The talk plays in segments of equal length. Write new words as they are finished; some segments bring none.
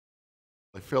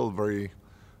felt very,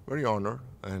 very honored,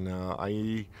 and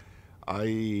I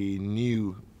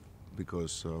knew,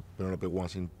 because Penelope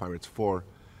was in Pirates 4,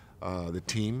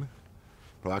 the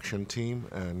production team,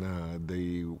 and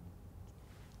they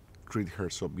treat her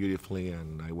so beautifully,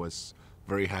 and I was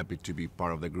very happy to be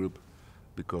part of the group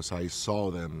because I saw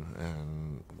them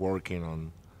and working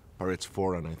on Pirates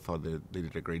 4, and I thought that they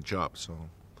did a great job, so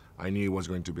I knew it was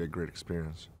going to be a great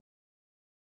experience.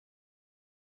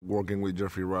 Working with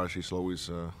Jeffrey Rush is always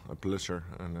a pleasure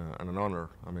and an honor.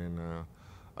 I mean,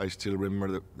 I still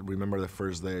remember the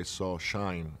first day I saw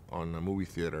Shine on a movie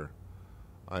theater.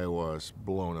 I was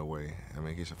blown away. I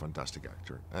mean, he's a fantastic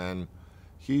actor, and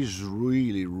he's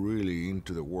really, really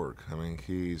into the work. I mean,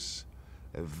 he's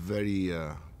a very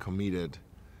committed,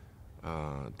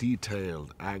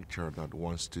 detailed actor that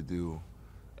wants to do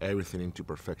everything into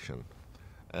perfection,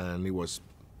 and it was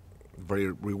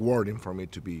very rewarding for me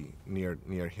to be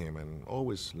near him and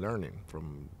always learning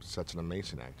from such an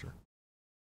amazing actor.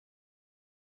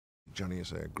 Johnny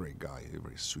is a great guy,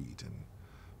 very sweet and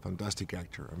fantastic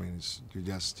actor. I mean, you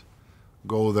just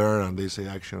go there and they say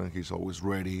action and he's always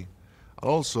ready.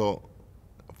 Also,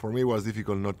 for me it was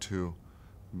difficult not to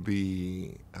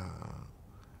be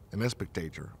a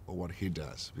spectator of what he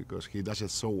does, because he does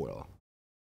it so well.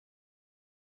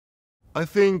 I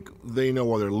think they know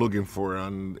what they're looking for,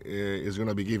 and it's going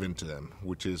to be given to them,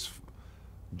 which is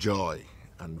joy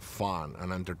and fun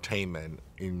and entertainment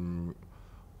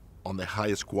on the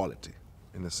highest quality,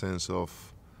 in the sense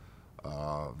of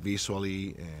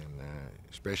visually and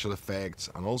special effects,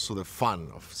 and also the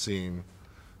fun of seeing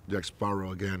Jack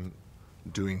Sparrow again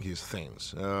doing his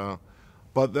things.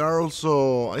 But there are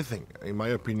also, I think, in my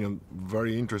opinion,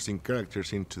 very interesting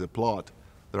characters into the plot.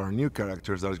 There are new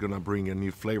characters that are going to bring a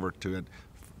new flavor to it.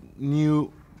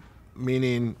 New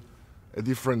meaning a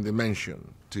different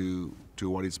dimension to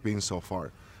what it's been so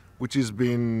far, which has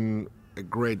been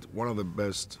one of the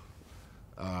best,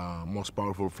 most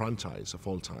powerful franchise of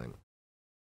all time.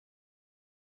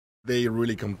 They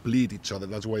really complete each other.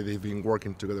 That's why they've been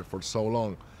working together for so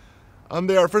long. And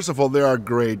they are, first of all, they are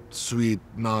great, sweet,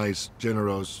 nice,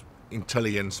 generous,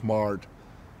 intelligent, smart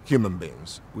human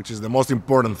beings, which is the most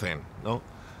important thing, no?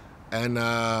 And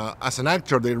as an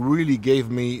actor, they really gave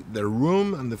me the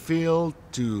room and the feel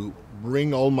to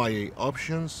bring all my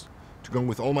options, to go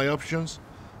with all my options,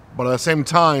 but at the same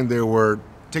time, they were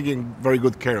taking very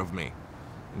good care of me,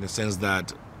 in the sense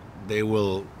that they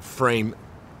will frame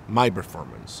my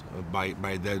performance by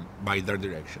their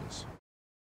directions.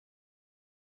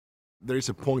 There is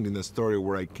a point in the story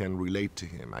where I can relate to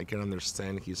him. I can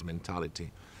understand his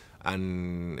mentality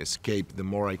and escape the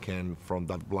more I can from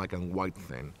that black and white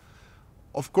thing.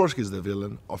 Of course he's the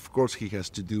villain, of course he has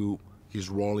to do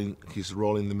his role in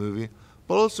the movie,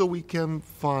 but also we can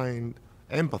find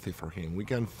empathy for him. We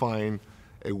can find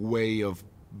a way of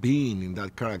being in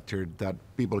that character that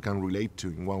people can relate to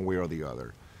in one way or the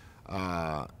other.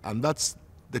 And that's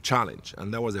the challenge,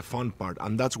 and that was the fun part,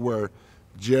 and that's where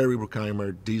Jerry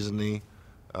Bruckheimer, Disney,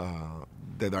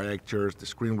 the directors, the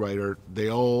screenwriter, they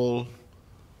all,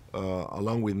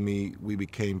 along with me, we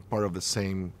became part of the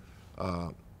same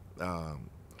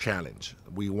challenge.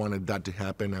 We wanted that to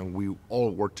happen, and we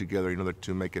all worked together in order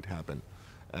to make it happen.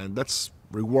 And that's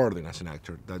rewarding as an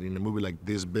actor, that in a movie like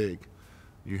this big,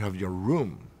 you have your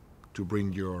room to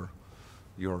bring your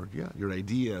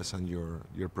ideas and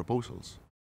your proposals.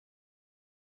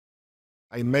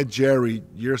 I met Jerry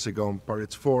years ago in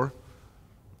Pirates 4,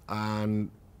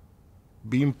 and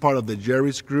being part of the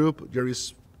Jerry's group,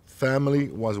 Jerry's family,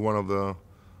 was one of the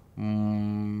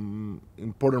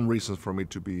important reasons for me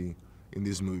to be in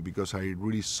this movie, because I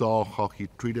really saw how he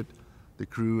treated the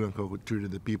crew and how he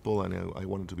treated the people, and I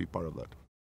wanted to be part of that.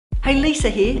 Hey, Lisa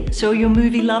here. So you're a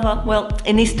movie lover? Well,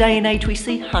 in this day and age we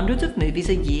see hundreds of movies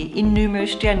a year in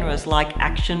numerous genres like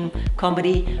action,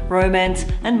 comedy, romance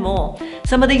and more.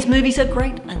 Some of these movies are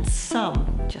great and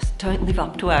some just don't live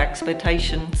up to our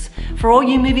expectations. For all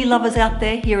you movie lovers out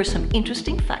there, here are some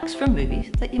interesting facts from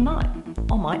movies that you might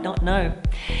or might not know.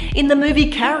 In the movie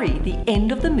Carrie, the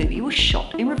end of the movie was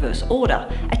shot in reverse order,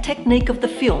 a technique of the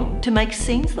film to make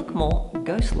scenes look more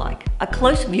ghost-like. A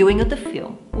close viewing of the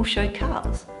film will show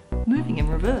cars moving in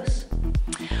reverse.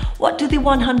 What do the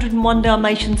 101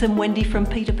 Dalmatians and Wendy from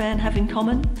Peter Pan have in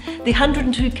common? The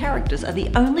 102 characters are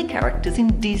the only characters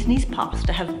in Disney's past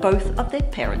to have both of their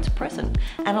parents present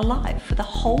and alive for the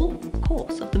whole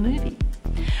course of the movie.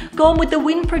 Gone with the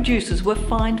Wind producers were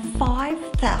fined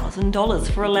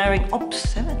 $5,000 for allowing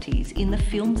obscenities in the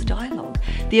film's dialogue.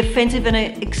 The offensive and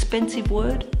expensive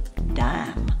word,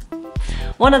 damn.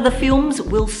 One of the films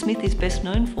Will Smith is best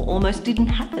known for almost didn't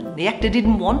happen. The actor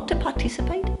didn't want to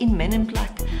participate in Men in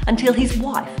Black until his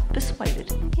wife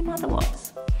persuaded him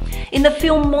otherwise. In the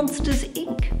film Monsters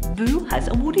Inc., Boo has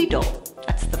a Woody doll.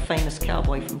 That's the famous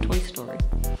cowboy from Toy Story.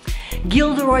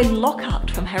 Gilderoy Lockhart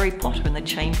from Harry Potter and the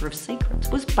Chamber of Secrets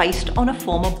was based on a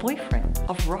former boyfriend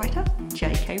of writer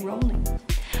J.K. Rowling.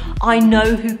 I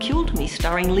Know Who Killed Me,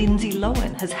 starring Lindsay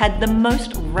Lohan, has had the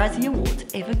most Razzie Awards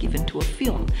ever given to a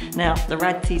film. Now, the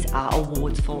Razzies are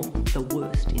awards for the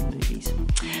worst in movies.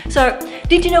 So,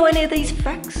 did you know any of these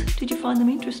facts? Did you find them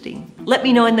interesting? Let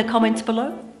me know in the comments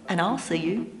below, and I'll see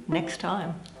you next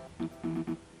time.